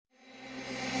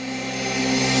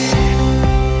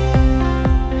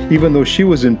even though she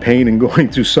was in pain and going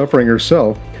through suffering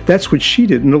herself. That's what she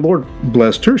did, and the Lord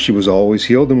blessed her. She was always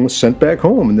healed and was sent back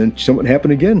home, and then something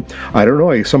happened again. I don't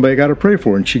know, somebody got to pray for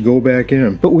her, and she'd go back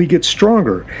in. But we get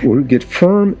stronger. We get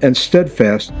firm and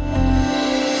steadfast.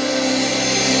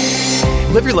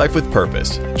 Live your life with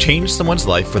purpose, change someone's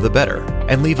life for the better,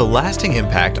 and leave a lasting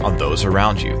impact on those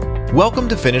around you. Welcome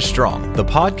to Finish Strong, the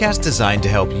podcast designed to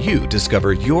help you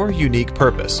discover your unique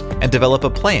purpose and develop a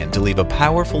plan to leave a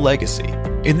powerful legacy.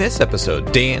 In this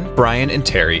episode, Dan, Brian, and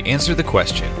Terry answer the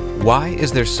question, why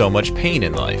is there so much pain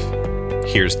in life?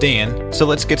 Here's Dan, so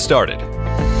let's get started.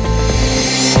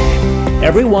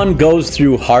 Everyone goes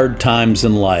through hard times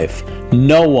in life.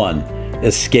 No one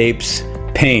escapes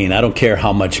pain. I don't care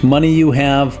how much money you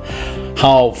have,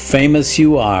 how famous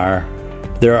you are.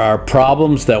 There are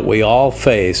problems that we all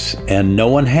face, and no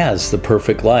one has the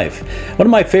perfect life. One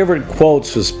of my favorite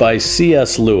quotes was by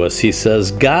C.S. Lewis. He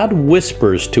says, God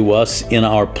whispers to us in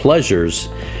our pleasures,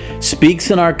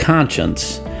 speaks in our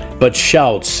conscience, but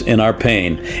shouts in our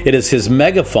pain. It is his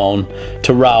megaphone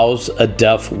to rouse a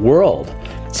deaf world.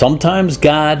 Sometimes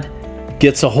God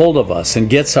gets a hold of us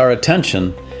and gets our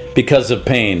attention because of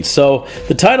pain. So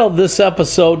the title of this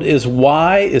episode is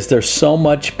Why Is There So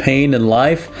Much Pain in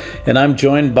Life? And I'm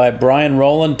joined by Brian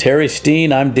Rowland, Terry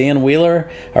Steen, I'm Dan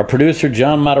Wheeler, our producer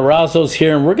John Matarazzo is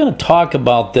here, and we're going to talk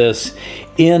about this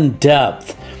in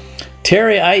depth.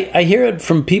 Terry, I hear it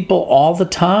from people all the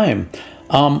time.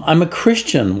 I'm a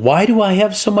Christian. Why do I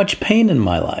have so much pain in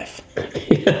my life?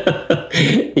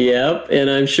 Yep, and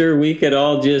I'm sure we could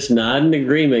all just nod in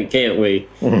agreement, can't we?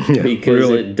 Yeah, because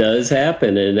really. It does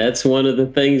happen, and that's one of the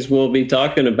things we'll be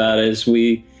talking about as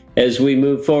we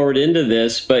move forward into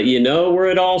this. But you know where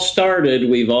it all started.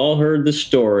 We've all heard the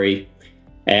story.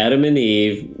 Adam and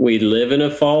Eve, we live in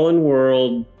a fallen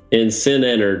world, and sin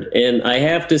entered. And I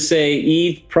have to say,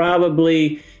 Eve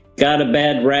probably got a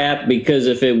bad rap, because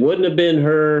if it wouldn't have been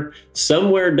her,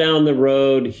 somewhere down the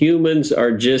road, humans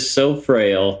are just so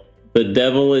frail. The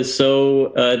devil is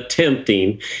so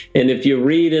tempting. And if you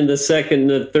read in the second and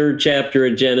the third chapter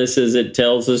of Genesis, it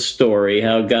tells a story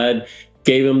how God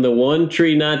gave him the one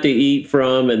tree not to eat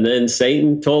from, and then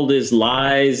Satan told his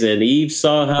lies, and Eve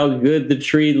saw how good the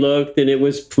tree looked, and it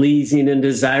was pleasing and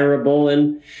desirable,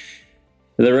 and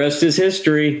the rest is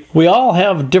history. We all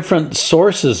have different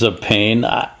sources of pain.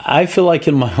 I feel like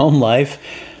in my own life,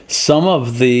 some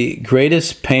of the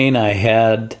greatest pain I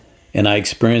had and I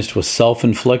experienced was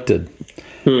self-inflicted.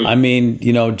 I mean,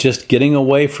 just getting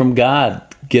away from God,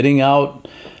 getting out,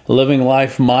 living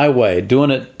life my way,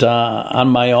 doing it on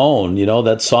my own.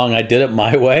 That song, I Did It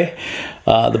My Way.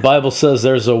 The Bible says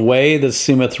there's a way that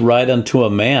seemeth right unto a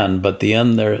man, but the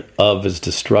end thereof is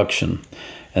destruction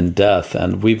and death.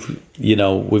 And we've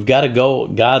got to go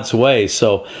God's way.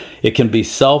 So it can be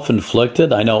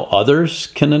self-inflicted. I know others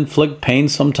can inflict pain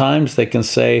sometimes. They can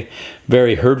say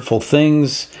very hurtful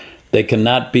things. They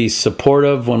cannot be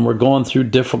supportive when we're going through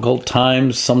difficult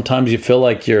times. Sometimes you feel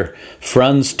like your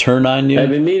friends turn on you. I've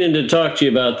been meaning to talk to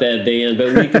you about that, Dan,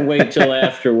 but we can wait till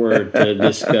afterward to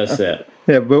discuss that.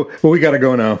 Yeah, but we got to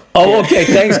go now. Oh, okay.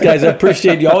 Thanks, guys. I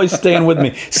appreciate you always staying with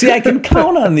me. See, I can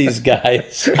count on these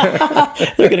guys.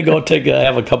 They're going to go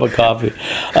have a cup of coffee.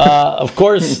 Of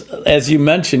course, as you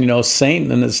mentioned, Satan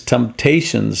and his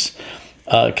temptations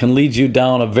can lead you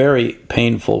down a very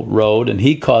painful road, and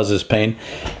he causes pain.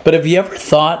 But have you ever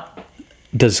thought,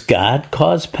 does God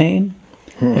cause pain?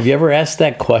 Have you ever asked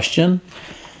that question?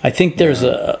 I think there's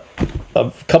a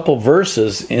couple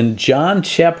verses in John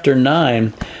chapter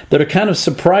 9 that are kind of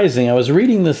surprising. I was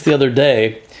reading this the other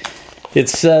day. It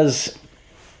says,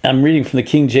 I'm reading from the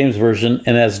King James Version,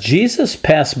 and as Jesus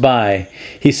passed by,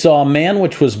 he saw a man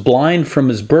which was blind from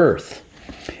his birth.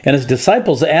 And his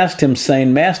disciples asked him,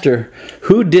 saying, Master,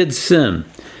 who did sin,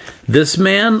 this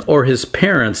man or his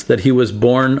parents, that he was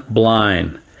born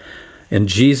blind? And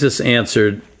Jesus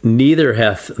answered, Neither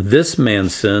hath this man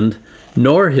sinned,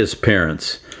 nor his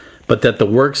parents, but that the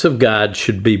works of God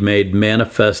should be made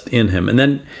manifest in him. And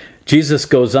then Jesus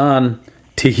goes on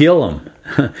to heal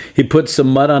him. He put some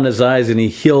mud on his eyes and he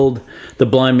healed the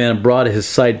blind man and brought his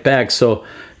sight back. So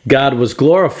God was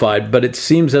glorified, but it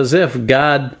seems as if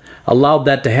God allowed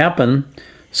that to happen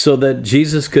so that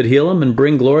Jesus could heal him and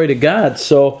bring glory to God.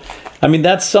 So,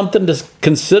 that's something to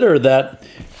consider, that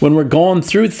when we're going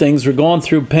through things, we're going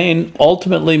through pain,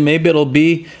 ultimately maybe it'll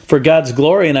be for God's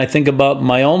glory. And I think about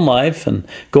my own life and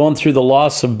going through the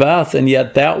loss of Beth, and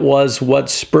yet that was what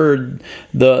spurred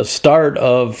the start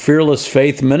of Fearless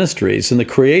Faith Ministries and the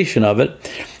creation of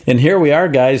it. And here we are,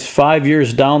 guys, 5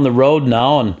 years down the road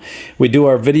now, and we do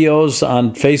our videos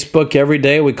on Facebook every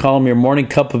day. We call them Your Morning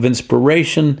Cup of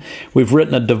Inspiration. We've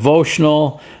written a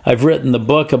devotional. I've written the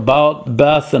book about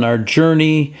Beth and our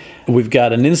journey. We've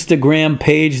got an Instagram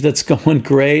page that's going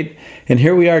great. And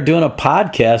here we are doing a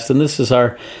podcast, and this is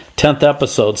our 10th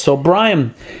episode. So,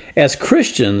 Brian, as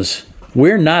Christians,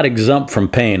 we're not exempt from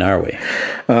pain, are we?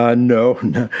 No.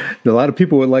 A lot of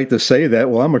people would like to say that.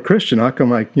 Well, I'm a Christian. How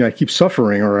come I keep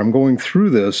suffering, or I'm going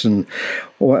through this? And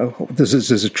well,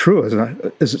 is it true?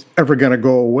 Is it ever going to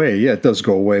go away? Yeah, it does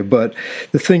go away. But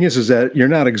the thing is that you're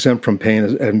not exempt from pain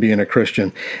and being a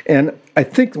Christian. And I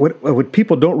think what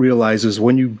people don't realize is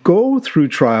when you go through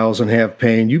trials and have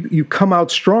pain, you come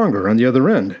out stronger on the other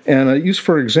end. And use,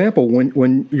 for example,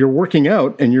 when you're working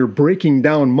out and you're breaking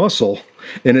down muscle,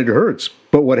 and it hurts.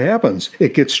 But what happens?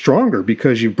 It gets stronger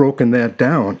because you've broken that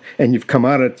down and you've come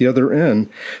out at the other end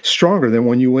stronger than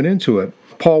when you went into it.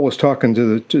 Paul was talking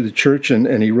to the church,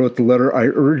 and he wrote the letter, I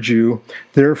urge you,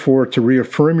 therefore, to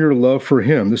reaffirm your love for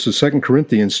him. This is 2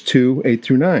 Corinthians 2, 8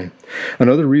 through 9.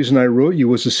 Another reason I wrote you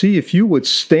was to see if you would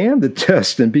stand the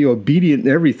test and be obedient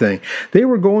in everything. They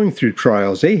were going through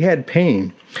trials. They had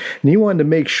pain. And he wanted to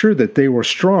make sure that they were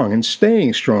strong and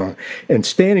staying strong and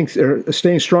staying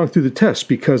strong through the test,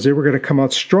 because they were going to come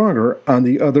out stronger on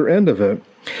the other end of it.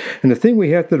 And the thing we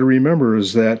have to remember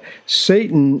is that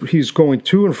Satan, he's going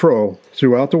to and fro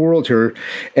throughout the world here.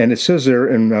 And it says there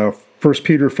in 1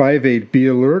 Peter 5:8, be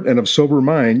alert and of sober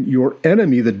mind. Your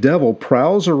enemy, the devil,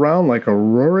 prowls around like a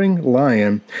roaring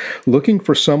lion looking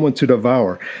for someone to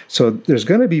devour. So there's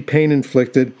going to be pain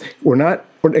inflicted. We're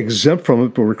exempt from it,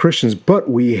 but we're Christians, but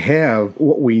we have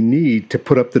what we need to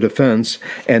put up the defense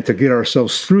and to get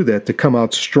ourselves through that, to come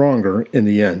out stronger in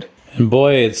the end. And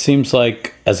boy, it seems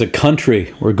like as a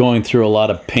country, we're going through a lot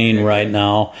of pain right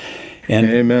now. And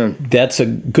Amen. That's a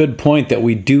good point, that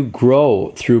we do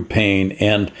grow through pain.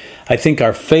 And I think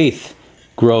our faith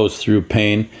grows through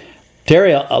pain.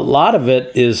 Terry, a lot of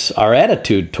it is our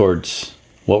attitude towards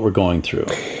what we're going through.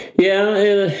 Yeah,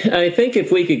 and I think if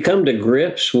we could come to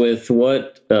grips with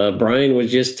what Brian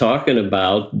was just talking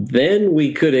about, then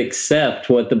we could accept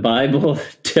what the Bible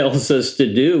tells us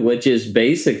to do, which is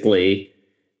basically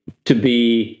to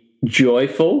be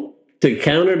joyful, to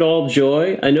count it all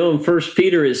joy. I know in 1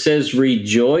 Peter it says,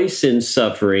 rejoice in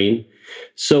suffering,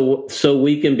 so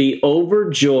we can be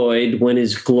overjoyed when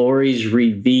his glory is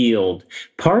revealed.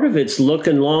 Part of it's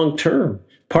looking long term.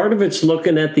 Part of it's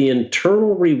looking at the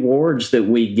internal rewards that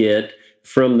we get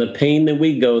from the pain that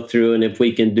we go through, and if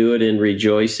we can do it in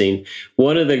rejoicing.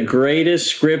 One of the greatest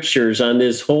scriptures on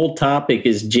this whole topic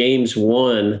is James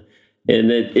 1,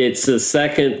 and it's the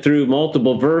second through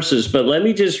multiple verses, but let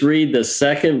me just read the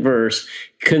second verse.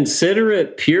 Consider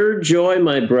it pure joy,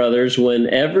 my brothers,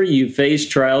 whenever you face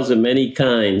trials of many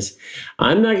kinds.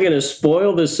 I'm not going to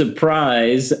spoil the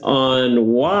surprise on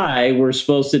why we're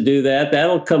supposed to do that.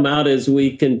 That'll come out as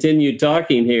we continue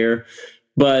talking here,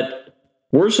 but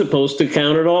we're supposed to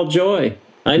count it all joy.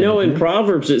 I know in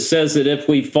Proverbs it says that if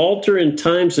we falter in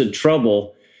times of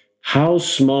trouble, how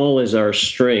small is our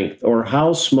strength, or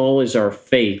how small is our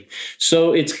faith?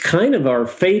 So it's kind of our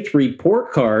faith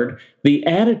report card, the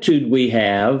attitude we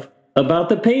have about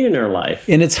the pain in our life.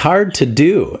 And it's hard to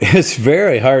do. It's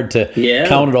very hard to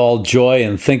count it all joy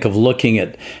and think of looking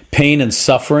at pain and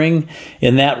suffering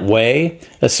in that way,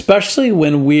 especially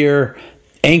when we're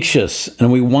anxious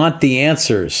and we want the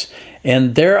answers.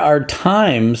 And there are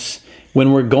times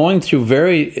when we're going through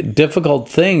very difficult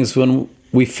things when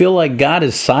we feel like God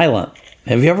is silent.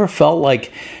 Have you ever felt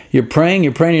like you're praying,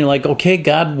 and you're like, okay,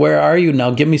 God, where are you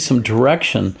now? Give me some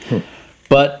direction.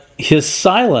 But his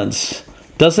silence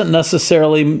doesn't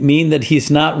necessarily mean that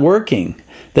he's not working,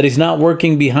 that he's not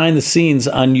working behind the scenes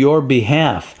on your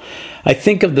behalf. I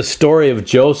think of the story of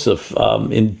Joseph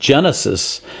in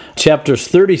Genesis, chapters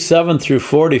 37 through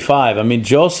 45. I mean,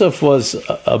 Joseph was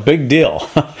a big deal.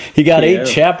 He got 8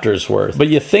 chapters worth. But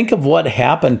you think of what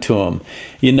happened to him.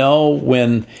 You know,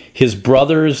 when his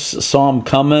brothers saw him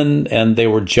coming and they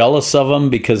were jealous of him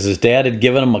because his dad had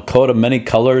given him a coat of many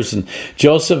colors. And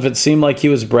Joseph, it seemed like he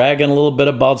was bragging a little bit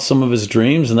about some of his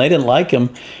dreams, and they didn't like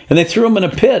him. And they threw him in a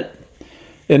pit.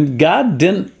 And God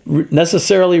didn't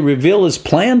necessarily reveal his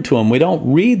plan to him. We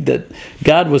don't read that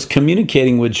God was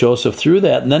communicating with Joseph through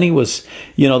that. And then he was,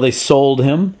 they sold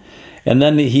him. And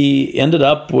then he ended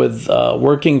up with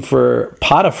working for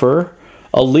Potiphar,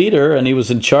 a leader, and he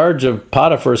was in charge of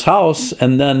Potiphar's house.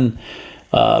 And then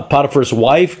Potiphar's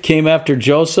wife came after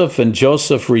Joseph, and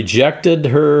Joseph rejected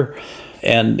her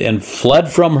and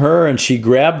fled from her, and she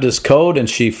grabbed his coat and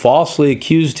she falsely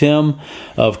accused him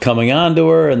of coming on to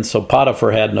her. And so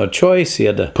Potiphar had no choice. He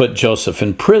had to put Joseph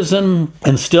in prison,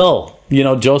 and still,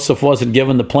 Joseph wasn't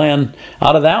given the plan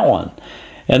out of that one.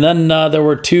 And then there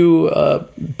were two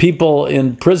people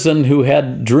in prison who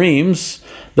had dreams,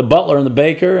 the butler and the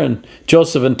baker, and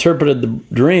Joseph interpreted the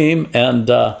dream, and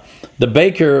the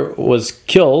baker was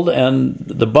killed and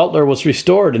the butler was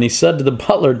restored. And he said to the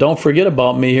butler, "Don't forget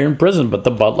about me here in prison." But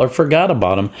the butler forgot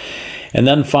about him. And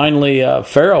then finally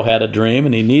Pharaoh had a dream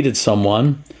and he needed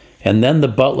someone. And then the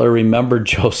butler remembered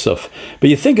Joseph. But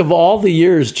you think of all the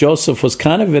years Joseph was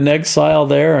kind of in exile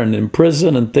there and in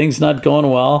prison and things not going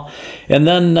well. And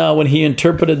then when he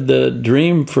interpreted the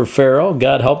dream for Pharaoh,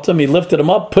 God helped him. He lifted him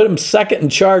up, put him second in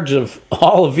charge of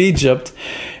all of Egypt.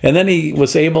 And then he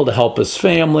was able to help his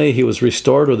family. He was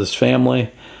restored with his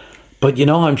family. But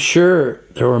I'm sure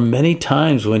there were many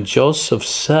times when Joseph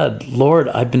said, "Lord,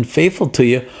 I've been faithful to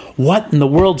you. What in the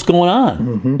world's going on?"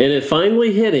 Mm-hmm. And it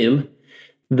finally hit him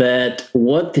that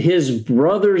what his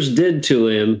brothers did to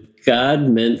him, God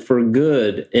meant for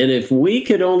good. And if we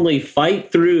could only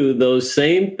fight through those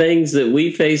same things that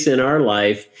we face in our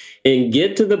life and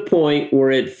get to the point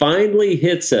where it finally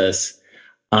hits us,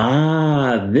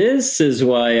 this is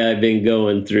why I've been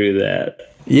going through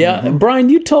that. Yeah, mm-hmm. Brian,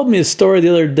 you told me a story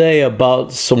the other day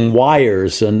about some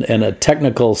wires and a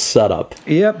technical setup.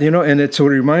 Yep, and it's what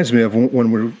it reminds me of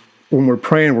when we're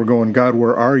praying, we're going, "God,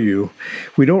 where are you?"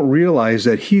 We don't realize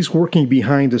that He's working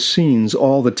behind the scenes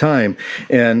all the time.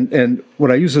 And what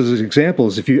I use as an example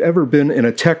is if you've ever been in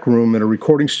a tech room in a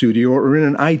recording studio or in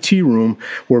an IT room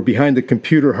where behind the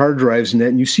computer hard drives and that,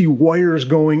 and you see wires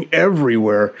going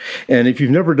everywhere. And if you've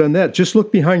never done that, just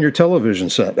look behind your television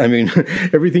set. I mean,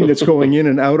 everything that's going in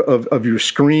and out of your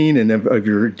screen and of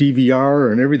your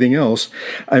DVR and everything else.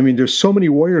 I mean, there's so many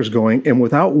wires going, and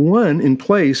without one in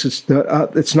place, it's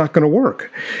not going to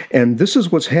work. And this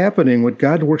is what's happening when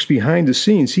God works behind the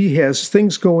scenes. He has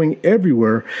things going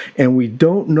everywhere, and we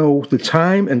don't know the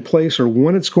time and place or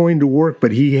when it's going to work,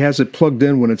 but He has it plugged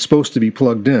in when it's supposed to be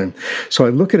plugged in. So I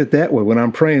look at it that way when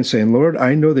I'm praying, saying, "Lord,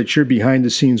 I know that You're behind the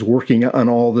scenes working on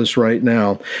all this right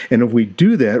now." And if we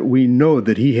do that, we know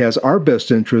that He has our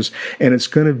best interest, and it's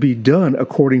going to be done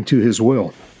according to His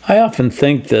will. I often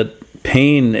think that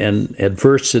pain and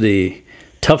adversity,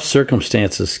 tough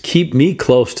circumstances, keep me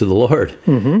close to the Lord,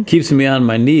 mm-hmm. keeps me on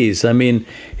my knees. I mean,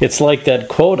 it's like that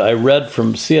quote I read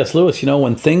from C.S. Lewis,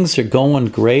 when things are going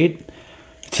great,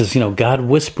 it says, God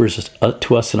whispers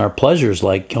to us in our pleasures,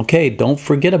 like, "Okay, don't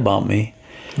forget about me."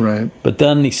 Right. But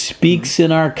then He speaks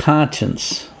in our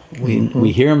conscience.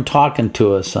 We hear Him talking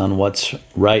to us on what's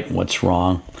right and what's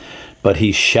wrong, but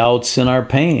He shouts in our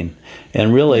pain.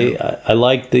 And really, I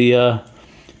like the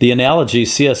analogy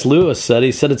C.S. Lewis said.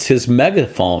 He said it's His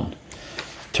megaphone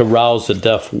to rouse a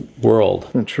deaf world.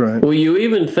 That's right. Well, you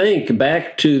even think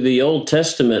back to the Old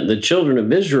Testament, the children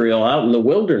of Israel out in the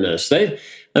wilderness. They're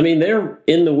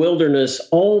in the wilderness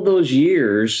all those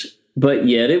years, but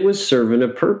yet it was serving a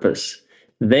purpose.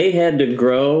 They had to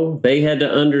grow. They had to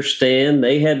understand.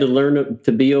 They had to learn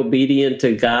to be obedient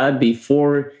to God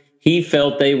before He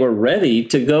felt they were ready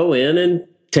to go in and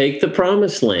take the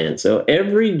promised land. So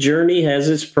every journey has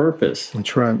its purpose.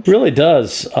 That's right. It really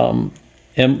does.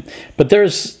 But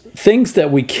there's things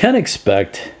that we can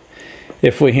expect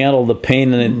if we handle the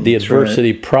pain and the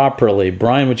adversity properly.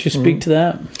 Brian, would you speak to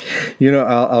that?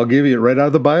 I'll give you it right out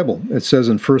of the Bible. It says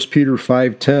in 1 Peter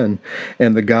 5:10,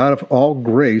 "And the God of all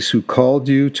grace, who called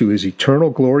you to His eternal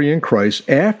glory in Christ,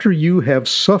 after you have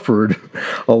suffered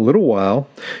a little while,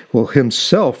 will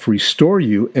Himself restore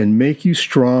you and make you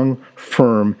strong,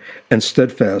 firm, and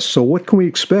steadfast." So what can we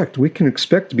expect? We can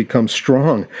expect to become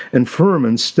strong and firm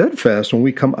and steadfast when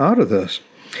we come out of this.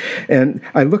 And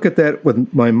I look at that when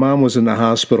my mom was in the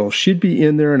hospital. She'd be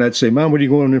in there, and I'd say, "Mom, what are you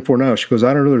going in for now?" She goes,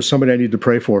 "I don't know. There's somebody I need to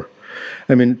pray for."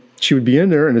 I mean, she would be in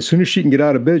there, and as soon as she can get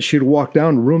out of bed, she'd walk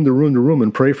down room to room to room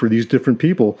and pray for these different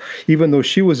people, even though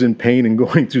she was in pain and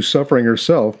going through suffering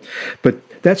herself. But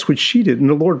that's what she did, and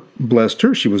the Lord blessed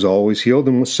her. She was always healed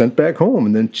and was sent back home,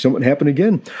 and then something happened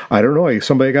again. I don't know,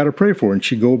 somebody I got to pray for, and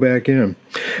she'd go back in.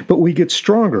 But we get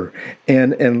stronger,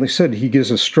 and like I said, He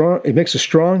makes us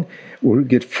strong. We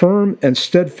get firm and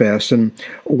steadfast. And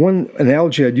one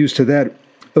analogy I'd use to that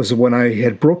was when I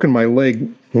had broken my leg.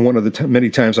 One of the many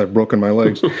times I've broken my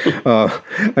legs, I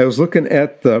was looking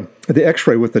at the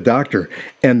X-ray with the doctor,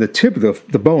 and the tip of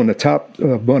the bone, the top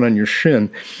bone on your shin,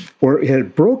 where it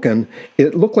had broken,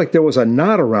 it looked like there was a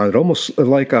knot around it, almost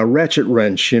like a ratchet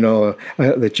wrench,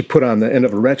 that you put on the end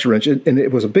of a ratchet wrench, and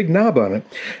it was a big knob on it.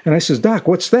 And I says, "Doc,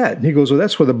 what's that?" And he goes, "Well,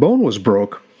 that's where the bone was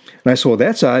broke." And I said, well,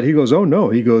 that's odd. He goes, oh, no.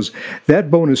 He goes, that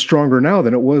bone is stronger now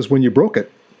than it was when you broke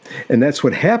it. And that's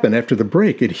what happened after the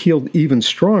break. It healed even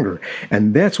stronger.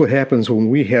 And that's what happens when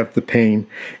we have the pain,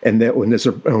 and that when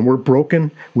we're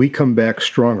broken, we come back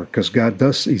stronger, because God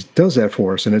does that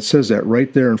for us. And it says that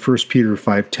right there in 1 Peter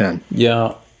 5:10.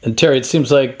 Yeah. And Terry, it seems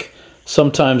like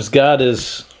sometimes God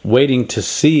is waiting to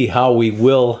see how we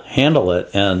will handle it,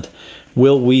 and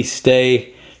will we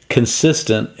stay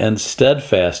consistent and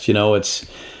steadfast.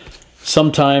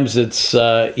 Sometimes it's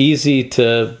easy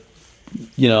to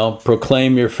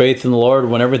proclaim your faith in the Lord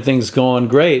when everything's going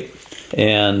great,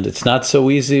 and it's not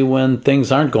so easy when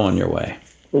things aren't going your way.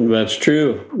 That's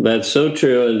true. That's so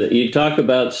true. And you talk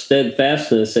about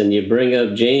steadfastness, and you bring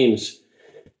up James,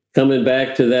 coming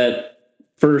back to that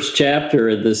first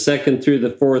chapter, the 2nd through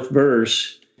the 4th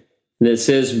verse, and it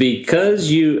says, because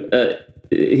you,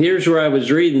 here's where I was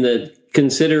reading that,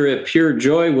 consider it pure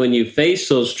joy when you face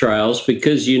those trials,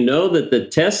 because you know that the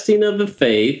testing of the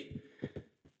faith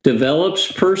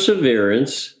develops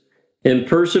perseverance, and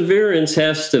perseverance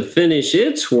has to finish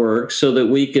its work so that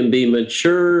we can be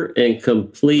mature and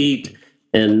complete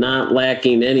and not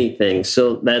lacking anything.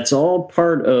 So that's all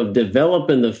part of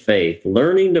developing the faith,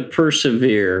 learning to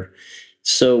persevere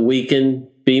so we can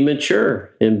be mature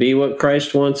and be what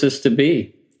Christ wants us to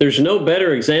be. There's no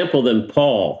better example than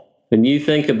Paul. When you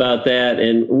think about that,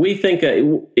 and we think,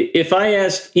 if I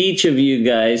asked each of you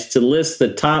guys to list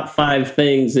the top 5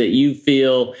 things that you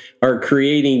feel are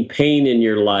creating pain in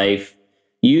your life,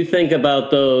 you think about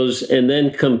those and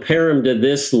then compare them to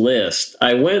this list.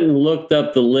 I went and looked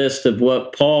up the list of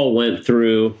what Paul went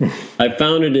through. I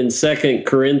found it in 2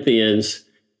 Corinthians.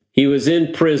 He was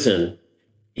in prison.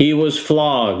 He was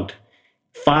flogged.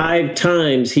 5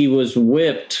 times he was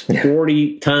whipped,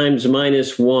 40 times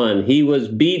minus 1. He was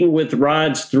beaten with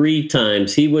rods 3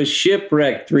 times. He was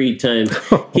shipwrecked 3 times.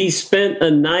 He spent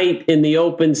a night in the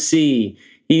open sea.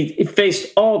 He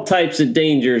faced all types of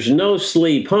dangers, no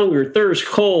sleep, hunger, thirst,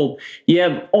 cold. You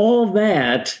have all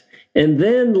that. And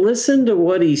then listen to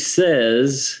what he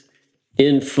says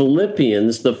in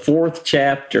Philippians, the 4th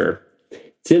chapter.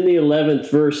 It's in the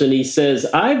 11th verse, and he says,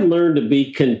 I've learned to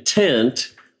be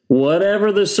content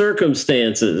whatever the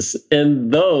circumstances,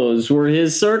 and those were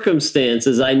his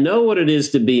circumstances. I know what it is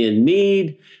to be in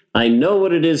need. I know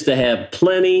what it is to have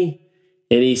plenty.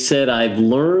 And he said, I've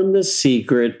learned the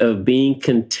secret of being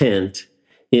content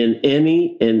in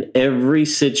any and every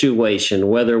situation,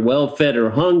 whether well-fed or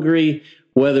hungry,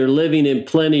 whether living in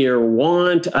plenty or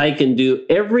want. I can do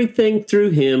everything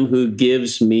through him who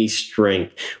gives me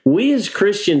strength. We as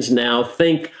Christians now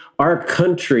think our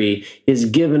country is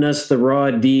giving us the raw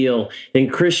deal,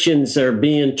 and Christians are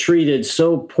being treated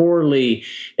so poorly,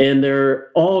 and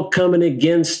they're all coming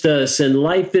against us, and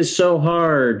life is so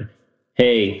hard.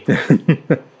 Hey,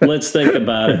 let's think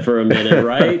about it for a minute,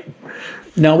 right?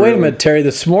 Now, wait a minute, Terry.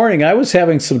 This morning, I was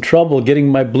having some trouble getting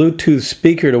my Bluetooth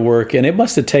speaker to work, and it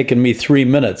must have taken me 3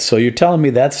 minutes. So you're telling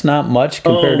me that's not much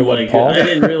compared to what Paul... I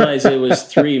didn't realize it was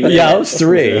 3 minutes. Yeah, it was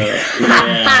 3.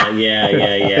 Yeah.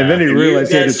 And then he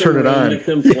realized he had to turn it on. To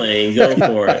complain. Go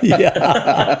for it.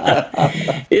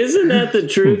 Yeah. Isn't that the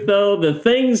truth, though? The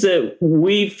things that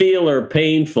we feel are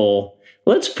painful,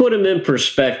 let's put them in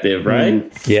perspective, right?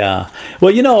 Yeah.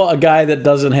 Well, a guy that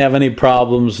doesn't have any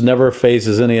problems, never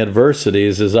faces any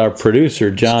adversities is our producer,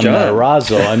 John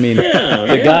Matarazzo. I mean,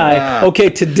 the guy. Okay,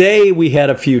 today we had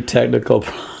a few technical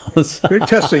problems. We're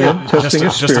testing him,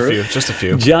 his spirit. Just a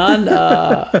few. John,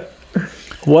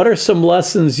 what are some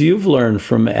lessons you've learned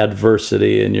from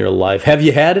adversity in your life? Have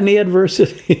you had any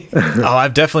adversity?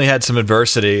 I've definitely had some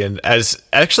adversity. And as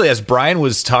Brian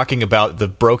was talking about the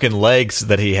broken legs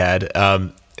that he had, I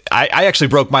actually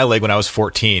broke my leg when I was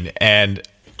 14. And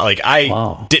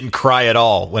I didn't cry at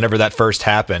all whenever that first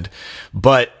happened.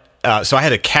 But so I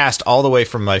had a cast all the way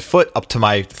from my foot up to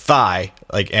my thigh,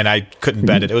 and I couldn't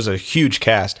bend it. It was a huge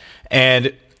cast.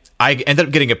 And I ended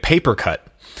up getting a paper cut.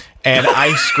 And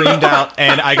I screamed out,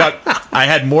 and I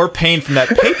had more pain from that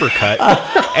paper cut.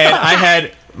 And I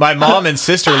had my mom and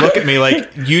sister look at me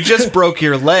like, you just broke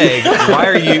your leg. Why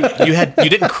are you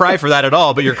didn't cry for that at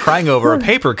all, but you're crying over a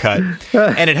paper cut.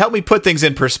 And it helped me put things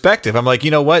in perspective. I'm like,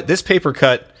 you know what? This paper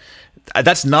cut,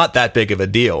 that's not that big of a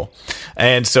deal.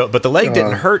 And so, but the leg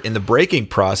didn't hurt in the breaking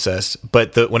process,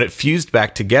 but when it fused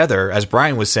back together, as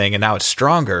Brian was saying, and now it's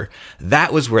stronger,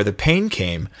 that was where the pain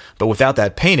came. But without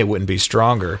that pain, it wouldn't be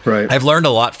stronger. Right. I've learned a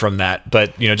lot from that,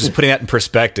 but just putting that in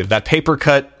perspective, that paper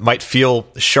cut might feel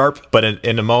sharp, but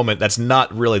in a moment, that's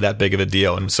not really that big of a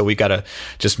deal. And so we got to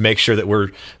just make sure that we're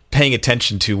paying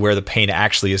attention to where the pain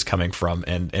actually is coming from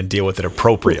and deal with it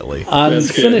appropriately. On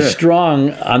Finish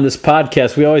Strong, on this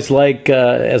podcast, we always like,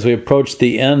 as we approach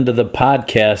the end of the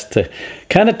podcast, to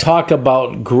kind of talk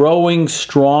about growing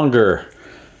stronger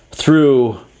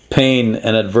through pain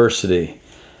and adversity.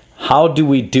 How do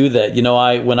we do that? You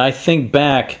know, when I think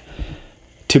back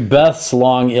to Beth's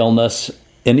long illness,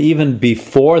 and even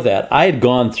before that, I had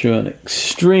gone through an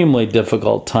extremely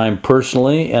difficult time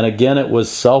personally, and again, it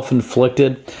was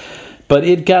self-inflicted. But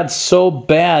it got so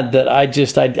bad that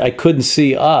I couldn't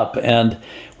see up. And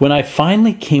when I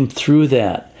finally came through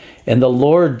that, and the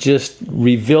Lord just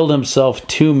revealed himself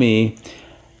to me,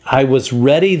 I was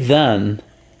ready then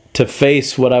to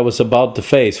face what I was about to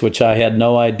face, which I had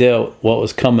no idea what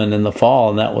was coming in the fall,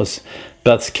 and that was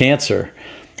Beth's cancer.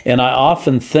 And I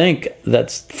often think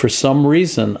that for some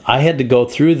reason I had to go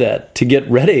through that to get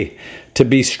ready to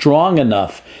be strong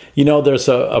enough. You know, there's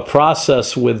a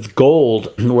process with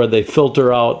gold where they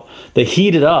filter out, they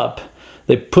heat it up,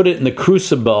 they put it in the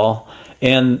crucible,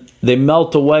 and they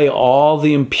melt away all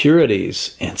the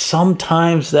impurities. And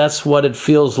sometimes that's what it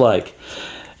feels like.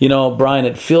 You know, Brian,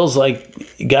 it feels like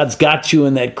God's got you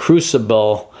in that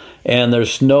crucible and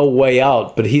there's no way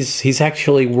out, but he's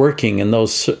actually working in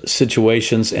those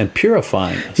situations and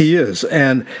purifying us. He is,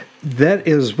 and that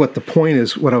is what the point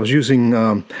is, what I was using,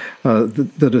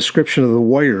 the description of the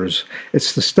wires.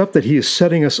 It's the stuff that he is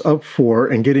setting us up for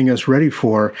and getting us ready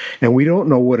for, and we don't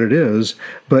know what it is,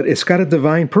 but it's got a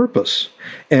divine purpose,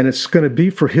 and it's going to be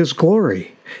for his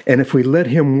glory. And if we let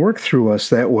him work through us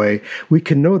that way, we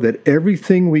can know that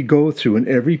everything we go through and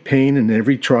every pain and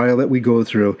every trial that we go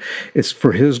through is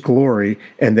for his glory,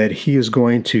 and that he is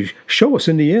going to show us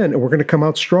in the end, and we're going to come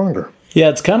out stronger. Yeah,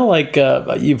 it's kind of like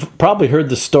you've probably heard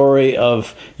the story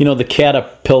of, you know, the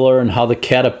caterpillar and how the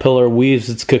caterpillar weaves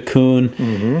its cocoon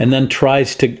and then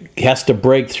has to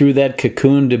break through that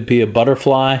cocoon to be a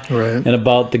butterfly. Right. And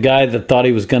about the guy that thought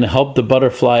he was going to help the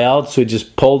butterfly out, so he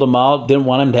just pulled him out, didn't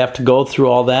want him to have to go through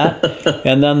all that.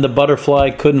 And then the butterfly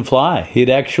couldn't fly. He'd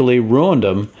actually ruined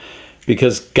him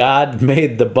because God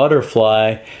made the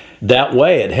butterfly that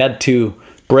way. It had to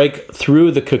break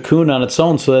through the cocoon on its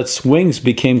own so that its wings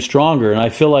became stronger. And I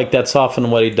feel like that's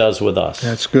often what he does with us.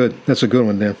 That's good. That's a good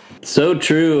one there. So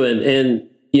true. And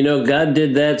you know, God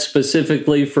did that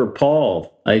specifically for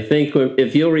Paul. I think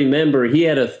if you'll remember, he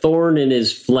had a thorn in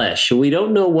his flesh. We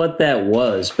don't know what that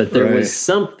was, but there was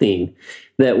something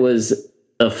that was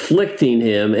afflicting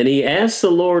him, and he asked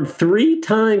the Lord 3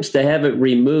 times to have it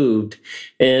removed,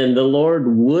 and the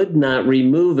Lord would not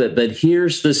remove it. But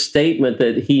here's the statement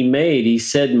that he made. He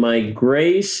said, "My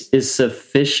grace is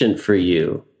sufficient for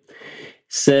you."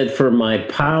 Said, "For my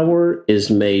power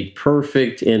is made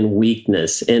perfect in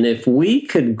weakness." And if we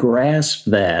could grasp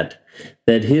that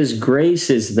his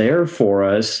grace is there for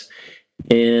us,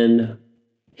 and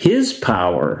his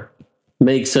power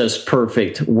makes us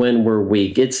perfect when we're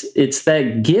weak. It's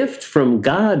that gift from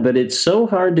God, but it's so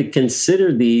hard to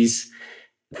consider these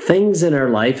things in our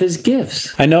life as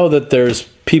gifts. I know that there's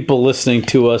people listening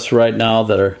to us right now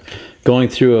that are going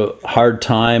through a hard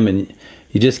time and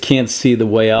you just can't see the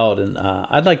way out. And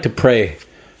I'd like to pray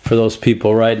for those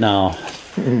people right now.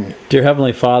 Dear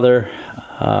Heavenly Father,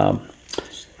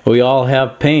 we all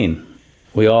have pain.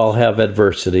 We all have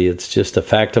adversity. It's just a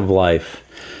fact of life.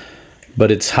 But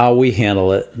it's how we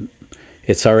handle it.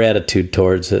 It's our attitude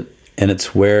towards it. And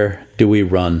it's where do we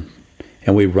run?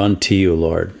 And we run to you,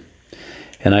 Lord.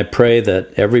 And I pray that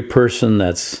every person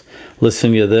that's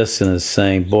listening to this and is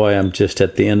saying, boy, I'm just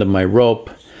at the end of my rope.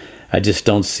 I just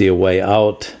don't see a way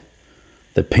out.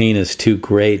 The pain is too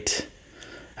great.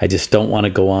 I just don't want to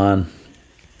go on.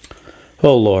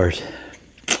 Oh, Lord,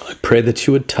 I pray that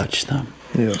you would touch them.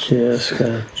 Yes,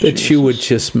 God. That you would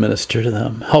just minister to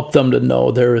them. Help them to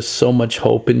know there is so much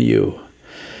hope in you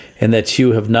and that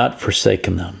you have not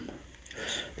forsaken them.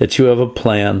 That you have a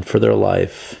plan for their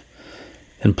life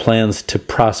and plans to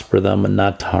prosper them and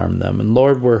not to harm them. And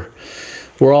Lord, we're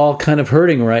all kind of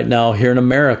hurting right now here in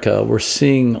America. We're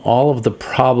seeing all of the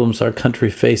problems our country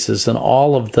faces and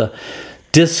all of the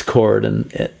discord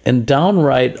and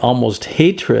downright almost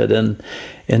hatred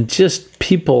and just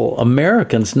people,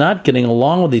 Americans, not getting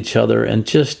along with each other, and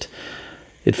just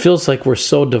it feels like we're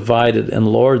so divided. And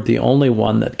Lord, the only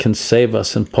one that can save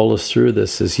us and pull us through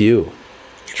this is you.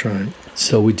 That's right.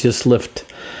 So we just lift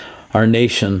our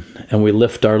nation and we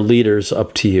lift our leaders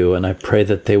up to you, and I pray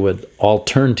that they would all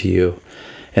turn to you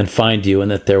and find you,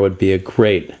 and that there would be a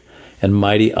great and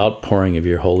mighty outpouring of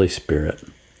your Holy Spirit.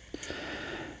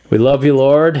 We love you,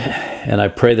 Lord, and I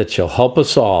pray that you'll help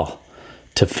us all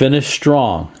to finish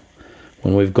strong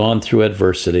when we've gone through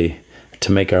adversity,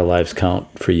 to make our lives count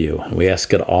for you. We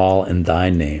ask it all in thy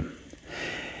name.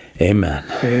 Amen.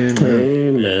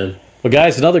 Amen. Well,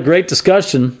 guys, another great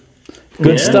discussion.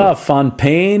 Good stuff on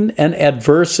pain and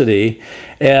adversity.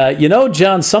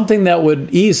 John, something that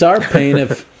would ease our pain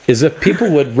is if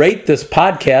people would rate this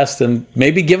podcast and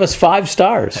maybe give us 5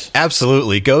 stars.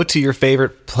 Absolutely. Go to your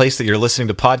favorite place that you're listening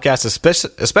to podcasts,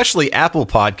 especially Apple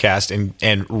Podcast,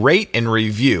 and rate and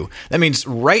review. That means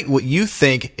write what you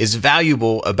think is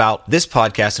valuable about this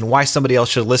podcast and why somebody else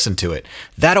should listen to it.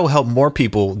 That'll help more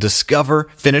people discover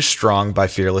Finish Strong by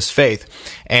Fearless Faith.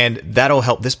 And that'll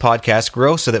help this podcast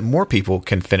grow so that more people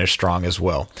can finish strong as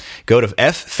well. Go to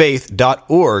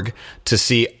ffaith.org to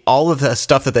see all of the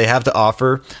stuff that they have to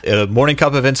offer. A morning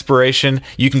cup of inspiration.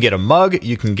 You can get a mug,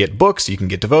 you can get books, you can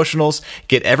get devotionals,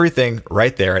 get everything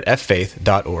right there at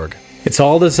ffaith.org. It's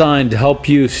all designed to help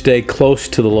you stay close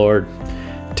to the Lord,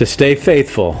 to stay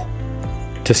faithful,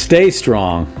 to stay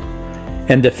strong,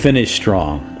 and to finish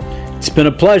strong. It's been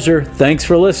a pleasure. Thanks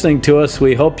for listening to us.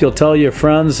 We hope you'll tell your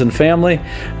friends and family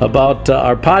about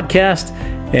our podcast,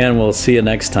 and we'll see you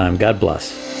next time. God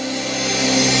bless.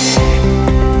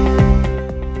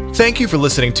 Thank you for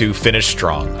listening to Finish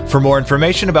Strong. For more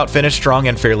information about Finish Strong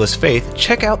and Fearless Faith,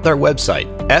 check out their website,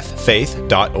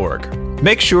 ffaith.org.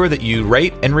 Make sure that you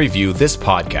rate and review this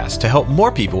podcast to help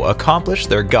more people accomplish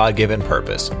their God-given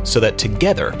purpose so that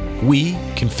together we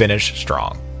can finish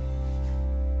strong.